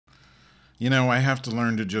You know, I have to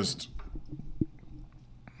learn to just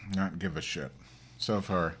not give a shit. So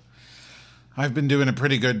far, I've been doing a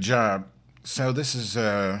pretty good job. So this is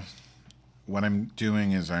what I'm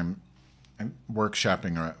doing is I'm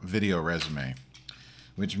workshopping a video resume,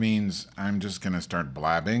 which means I'm just going to start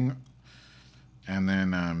blabbing. And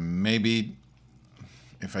then maybe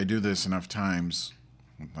if I do this enough times,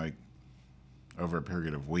 like over a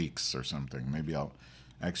period of weeks or something, maybe I'll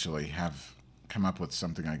actually come up with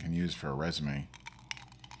something I can use for a resume.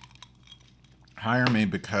 Hire me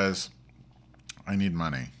because I need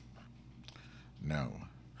money. No.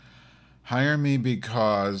 Hire me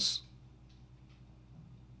because,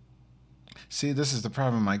 see, this is the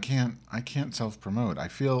problem. I can't self-promote. I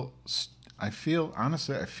feel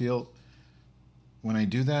honestly, when I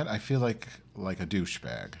do that, I feel like a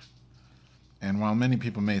douchebag. And while many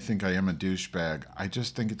people may think I am a douchebag, I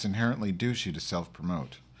just think it's inherently douchey to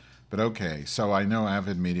self-promote. But okay, so I know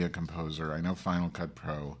Avid Media Composer, I know Final Cut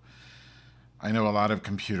Pro, I know a lot of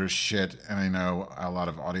computer shit, and I know a lot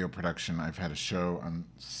of audio production. I've had a show on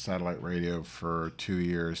satellite radio for 2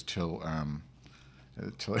 years till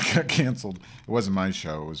it got canceled. It wasn't my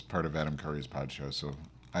show, it was part of Adam Curry's pod show, so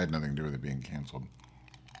I had nothing to do with it being canceled.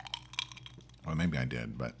 Well, maybe I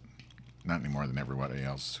did, but not any more than everybody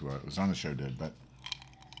else who was on the show did. But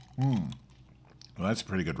well, that's a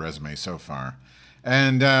pretty good resume so far.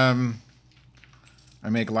 And I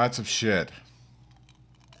make lots of shit,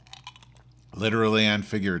 literally and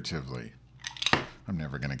figuratively. I'm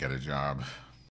never gonna get a job.